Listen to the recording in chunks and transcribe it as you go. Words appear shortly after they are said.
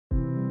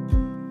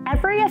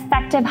Every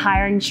effective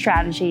hiring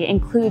strategy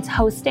includes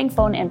hosting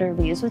phone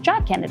interviews with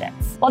job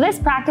candidates. While this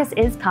practice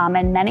is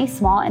common, many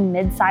small and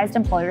mid-sized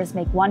employers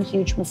make one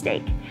huge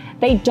mistake.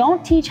 They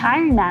don't teach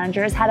hiring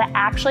managers how to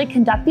actually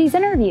conduct these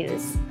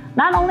interviews.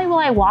 Not only will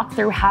I walk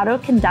through how to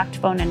conduct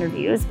phone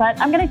interviews, but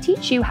I'm going to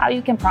teach you how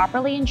you can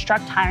properly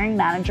instruct hiring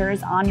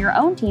managers on your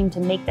own team to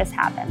make this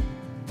happen.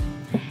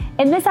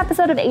 In this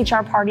episode of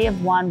HR Party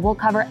of One, we'll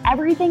cover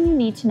everything you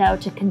need to know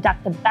to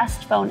conduct the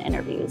best phone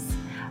interviews.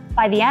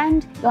 By the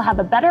end, you'll have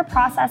a better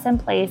process in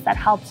place that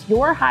helps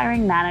your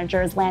hiring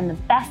managers land the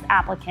best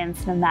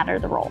applicants no matter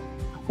the role.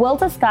 We'll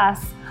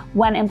discuss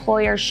when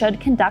employers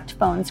should conduct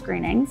phone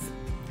screenings,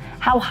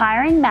 how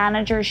hiring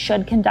managers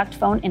should conduct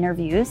phone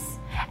interviews,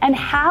 and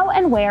how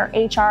and where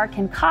HR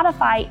can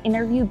codify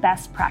interview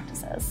best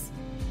practices.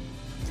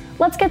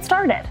 Let's get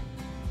started.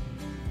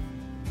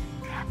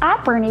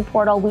 At Bernie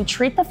Portal, we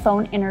treat the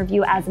phone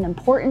interview as an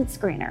important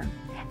screener.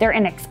 They're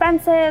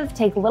inexpensive,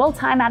 take little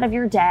time out of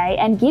your day,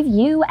 and give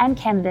you and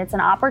candidates an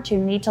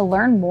opportunity to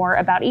learn more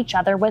about each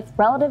other with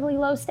relatively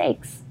low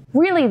stakes.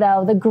 Really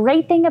though, the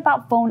great thing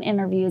about phone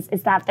interviews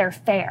is that they're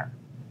fair.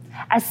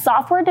 As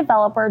software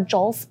developer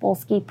Joel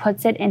Spolsky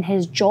puts it in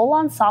his Joel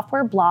on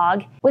Software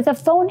blog, with a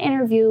phone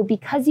interview,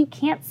 because you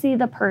can't see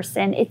the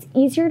person, it's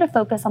easier to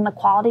focus on the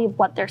quality of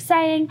what they're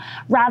saying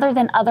rather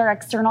than other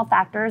external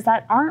factors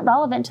that aren't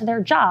relevant to their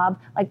job,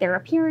 like their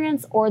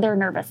appearance or their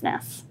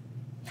nervousness.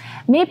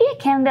 Maybe a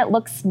candidate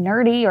looks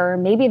nerdy, or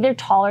maybe they're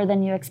taller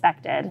than you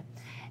expected.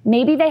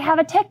 Maybe they have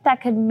a tic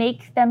that could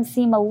make them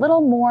seem a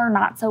little more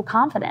not so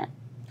confident.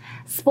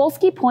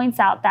 Spolsky points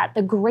out that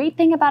the great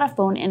thing about a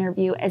phone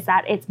interview is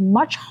that it's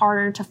much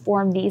harder to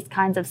form these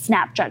kinds of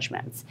snap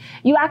judgments.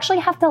 You actually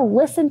have to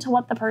listen to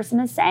what the person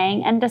is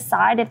saying and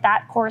decide if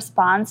that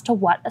corresponds to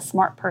what a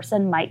smart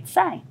person might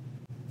say.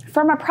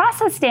 From a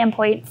process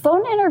standpoint,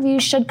 phone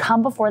interviews should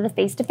come before the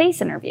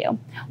face-to-face interview.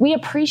 We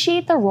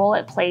appreciate the role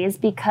it plays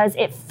because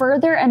it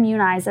further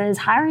immunizes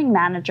hiring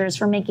managers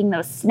from making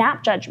those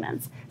snap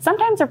judgments,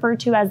 sometimes referred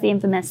to as the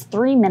infamous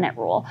 3-minute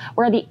rule,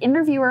 where the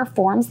interviewer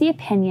forms the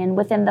opinion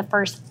within the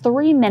first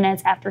 3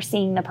 minutes after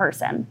seeing the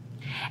person.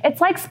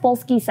 It's like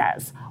Spolsky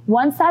says,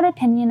 once that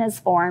opinion is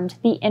formed,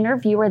 the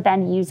interviewer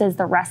then uses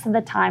the rest of the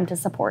time to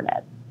support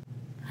it.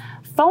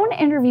 Phone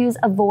interviews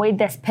avoid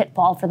this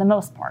pitfall for the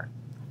most part.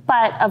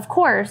 But of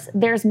course,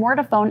 there's more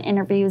to phone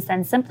interviews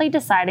than simply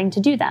deciding to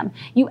do them.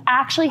 You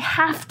actually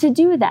have to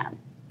do them.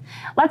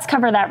 Let's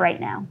cover that right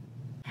now.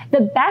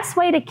 The best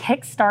way to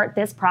kickstart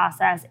this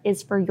process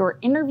is for your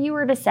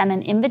interviewer to send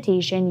an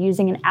invitation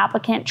using an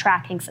applicant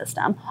tracking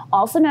system,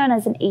 also known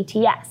as an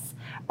ATS.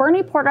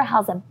 Bernie Portal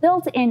has a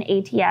built-in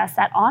ATS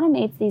that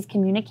automates these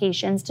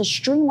communications to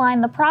streamline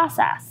the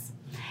process.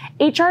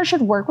 HR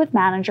should work with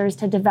managers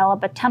to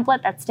develop a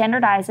template that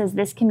standardizes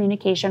this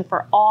communication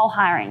for all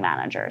hiring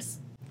managers.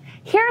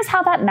 Here's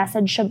how that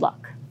message should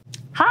look.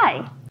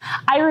 Hi,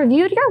 I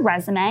reviewed your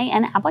resume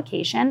and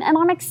application, and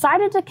I'm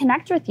excited to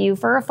connect with you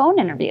for a phone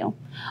interview.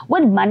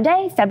 Would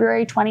Monday,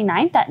 February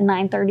 29th at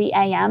 9:30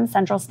 a.m.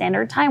 Central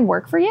Standard Time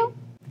work for you?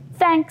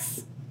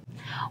 Thanks.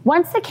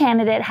 Once the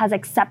candidate has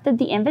accepted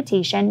the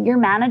invitation, your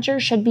manager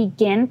should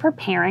begin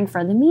preparing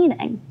for the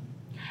meeting.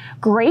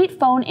 Great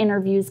phone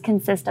interviews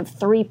consist of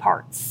 3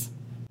 parts.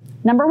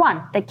 Number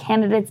 1, the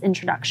candidate's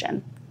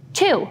introduction.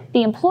 2,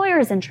 the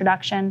employer's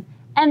introduction.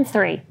 And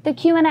 3, the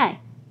Q&A.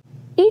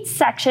 Each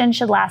section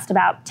should last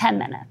about 10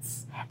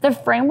 minutes. The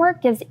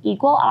framework gives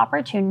equal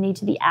opportunity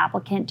to the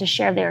applicant to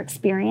share their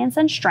experience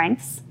and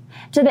strengths,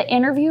 to the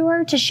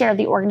interviewer to share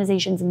the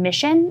organization's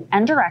mission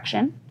and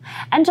direction,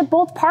 and to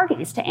both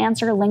parties to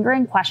answer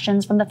lingering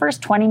questions from the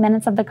first 20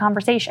 minutes of the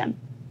conversation.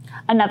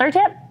 Another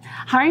tip,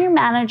 hiring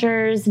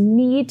managers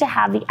need to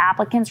have the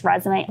applicant's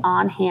resume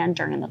on hand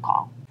during the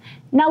call.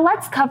 Now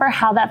let's cover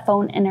how that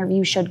phone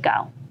interview should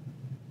go.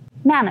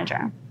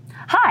 Manager.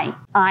 Hi,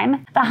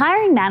 I'm the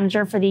hiring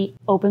manager for the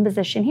open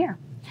position here.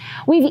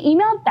 We've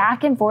emailed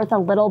back and forth a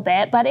little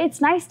bit, but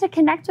it's nice to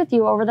connect with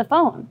you over the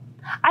phone.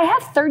 I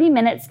have 30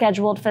 minutes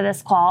scheduled for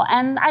this call,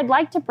 and I'd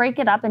like to break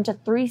it up into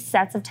 3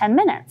 sets of 10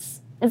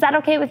 minutes. Is that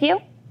okay with you?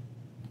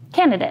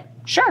 Candidate,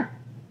 sure.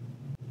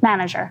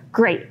 Manager,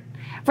 great.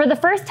 For the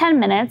first 10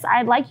 minutes,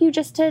 I'd like you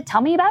just to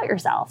tell me about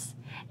yourself.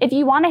 If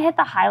you want to hit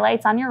the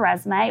highlights on your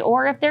resume,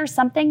 or if there's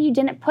something you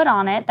didn't put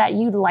on it that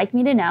you'd like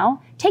me to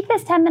know, take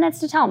this 10 minutes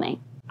to tell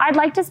me. I'd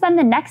like to spend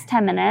the next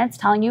 10 minutes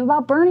telling you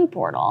about Bernie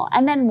Portal,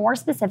 and then more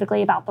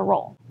specifically about the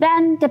role.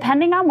 Then,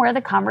 depending on where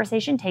the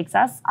conversation takes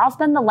us, I'll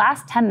spend the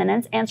last 10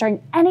 minutes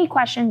answering any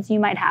questions you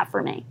might have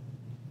for me.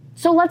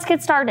 So let's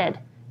get started.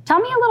 Tell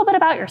me a little bit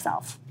about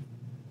yourself.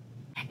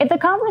 If the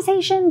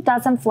conversation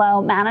doesn't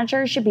flow,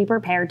 managers should be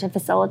prepared to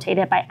facilitate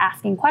it by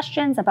asking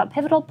questions about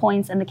pivotal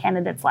points in the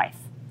candidate's life.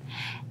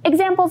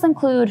 Examples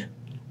include,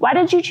 why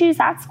did you choose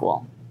that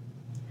school?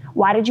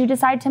 Why did you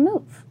decide to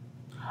move?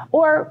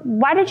 Or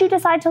why did you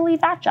decide to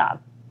leave that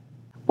job?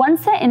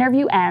 Once the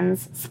interview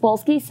ends,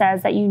 Spolsky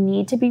says that you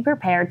need to be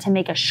prepared to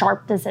make a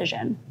sharp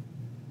decision.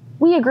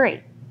 We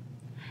agree.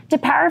 To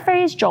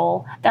paraphrase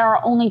Joel, there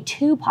are only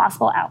 2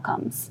 possible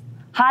outcomes: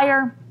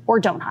 hire or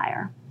don't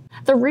hire.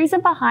 The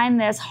reason behind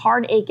this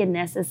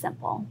hard-achedness is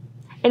simple.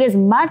 It is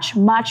much,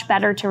 much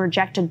better to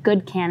reject a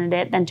good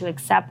candidate than to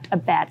accept a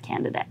bad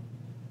candidate.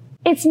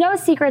 It's no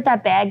secret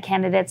that bad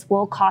candidates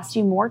will cost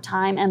you more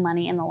time and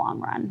money in the long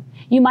run.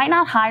 You might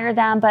not hire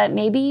them, but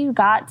maybe you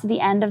got to the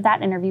end of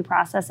that interview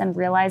process and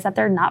realized that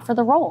they're not for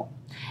the role.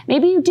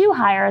 Maybe you do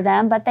hire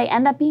them, but they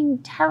end up being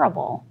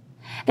terrible.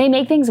 They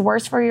make things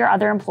worse for your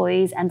other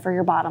employees and for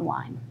your bottom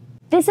line.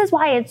 This is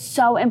why it's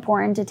so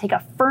important to take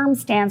a firm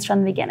stance from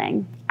the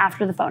beginning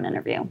after the phone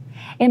interview.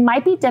 It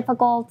might be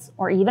difficult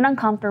or even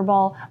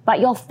uncomfortable, but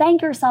you'll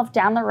thank yourself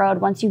down the road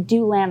once you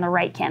do land the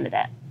right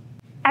candidate.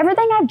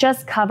 Everything I've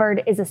just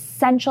covered is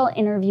essential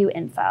interview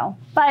info,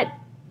 but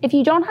if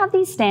you don't have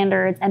these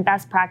standards and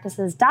best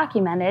practices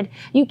documented,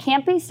 you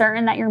can't be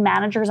certain that your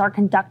managers are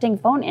conducting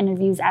phone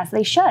interviews as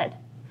they should.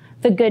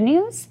 The good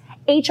news?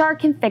 HR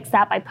can fix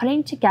that by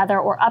putting together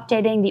or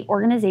updating the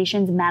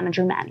organization's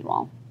manager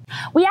manual.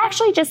 We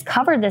actually just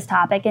covered this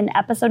topic in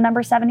episode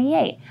number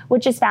 78,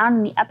 which is found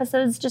in the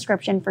episode's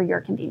description for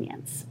your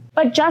convenience.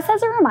 But just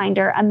as a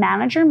reminder, a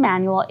manager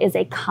manual is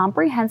a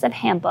comprehensive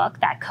handbook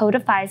that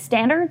codifies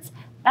standards,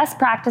 best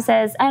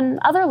practices, and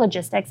other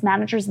logistics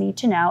managers need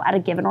to know at a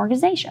given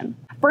organization.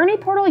 Bernie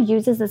Portal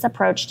uses this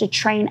approach to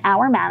train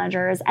our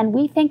managers, and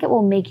we think it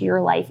will make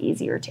your life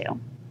easier too.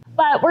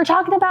 But we're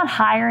talking about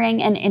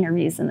hiring and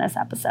interviews in this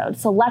episode,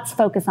 so let's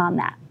focus on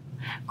that.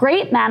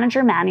 Great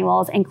manager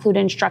manuals include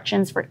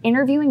instructions for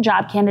interviewing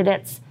job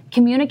candidates,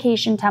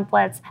 communication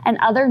templates, and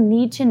other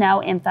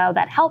need-to-know info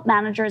that help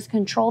managers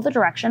control the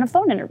direction of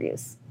phone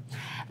interviews.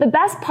 The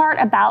best part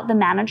about the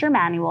manager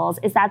manuals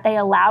is that they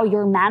allow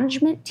your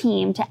management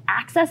team to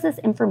access this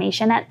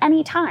information at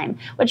any time,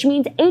 which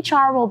means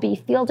HR will be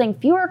fielding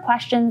fewer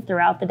questions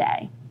throughout the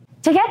day.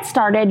 To get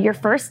started, your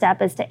first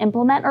step is to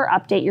implement or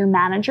update your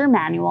manager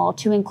manual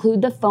to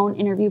include the phone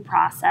interview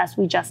process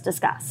we just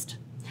discussed.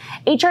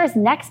 HR's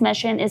next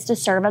mission is to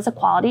serve as a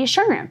quality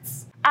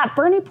assurance. At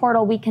Bernie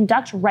Portal, we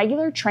conduct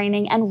regular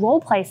training and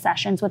role-play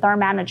sessions with our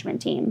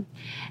management team.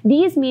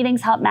 These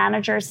meetings help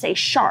managers stay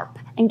sharp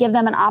and give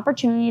them an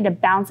opportunity to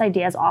bounce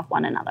ideas off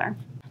one another.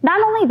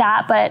 Not only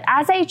that, but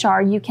as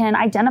HR, you can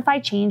identify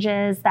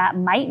changes that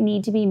might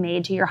need to be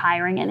made to your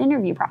hiring and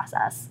interview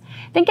process.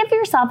 Think of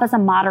yourself as a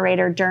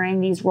moderator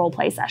during these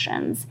role-play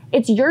sessions.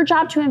 It's your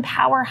job to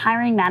empower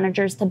hiring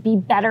managers to be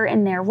better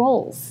in their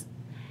roles.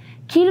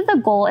 Key to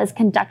the goal is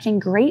conducting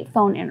great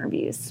phone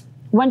interviews.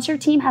 Once your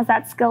team has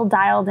that skill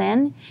dialed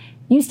in,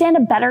 you stand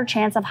a better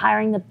chance of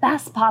hiring the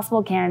best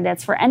possible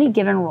candidates for any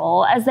given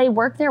role as they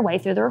work their way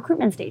through the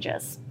recruitment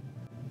stages.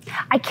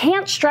 I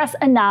can't stress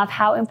enough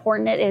how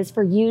important it is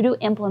for you to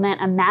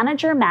implement a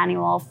manager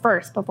manual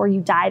first before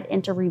you dive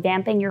into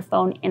revamping your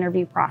phone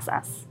interview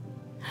process.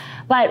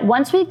 But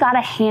once we've got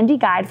a handy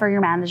guide for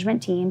your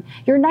management team,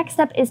 your next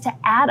step is to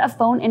add a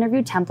phone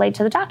interview template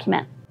to the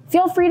document.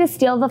 Feel free to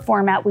steal the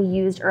format we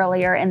used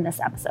earlier in this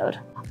episode.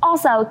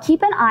 Also,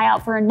 keep an eye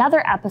out for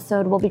another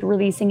episode we'll be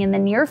releasing in the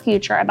near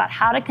future about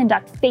how to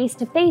conduct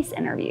face-to-face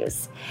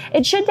interviews.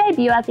 It should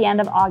debut at the end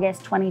of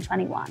August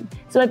 2021.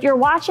 So if you're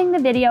watching the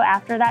video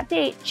after that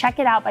date, check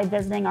it out by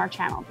visiting our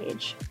channel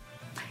page.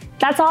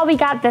 That's all we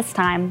got this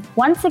time.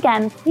 Once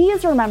again,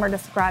 please remember to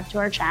subscribe to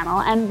our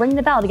channel and ring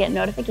the bell to get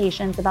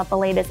notifications about the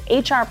latest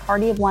HR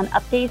Party of One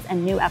updates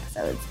and new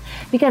episodes.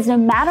 Because no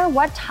matter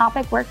what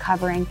topic we're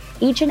covering,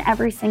 each and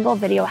every single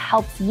video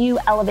helps you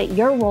elevate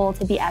your role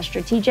to be as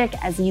strategic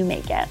as you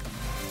make it.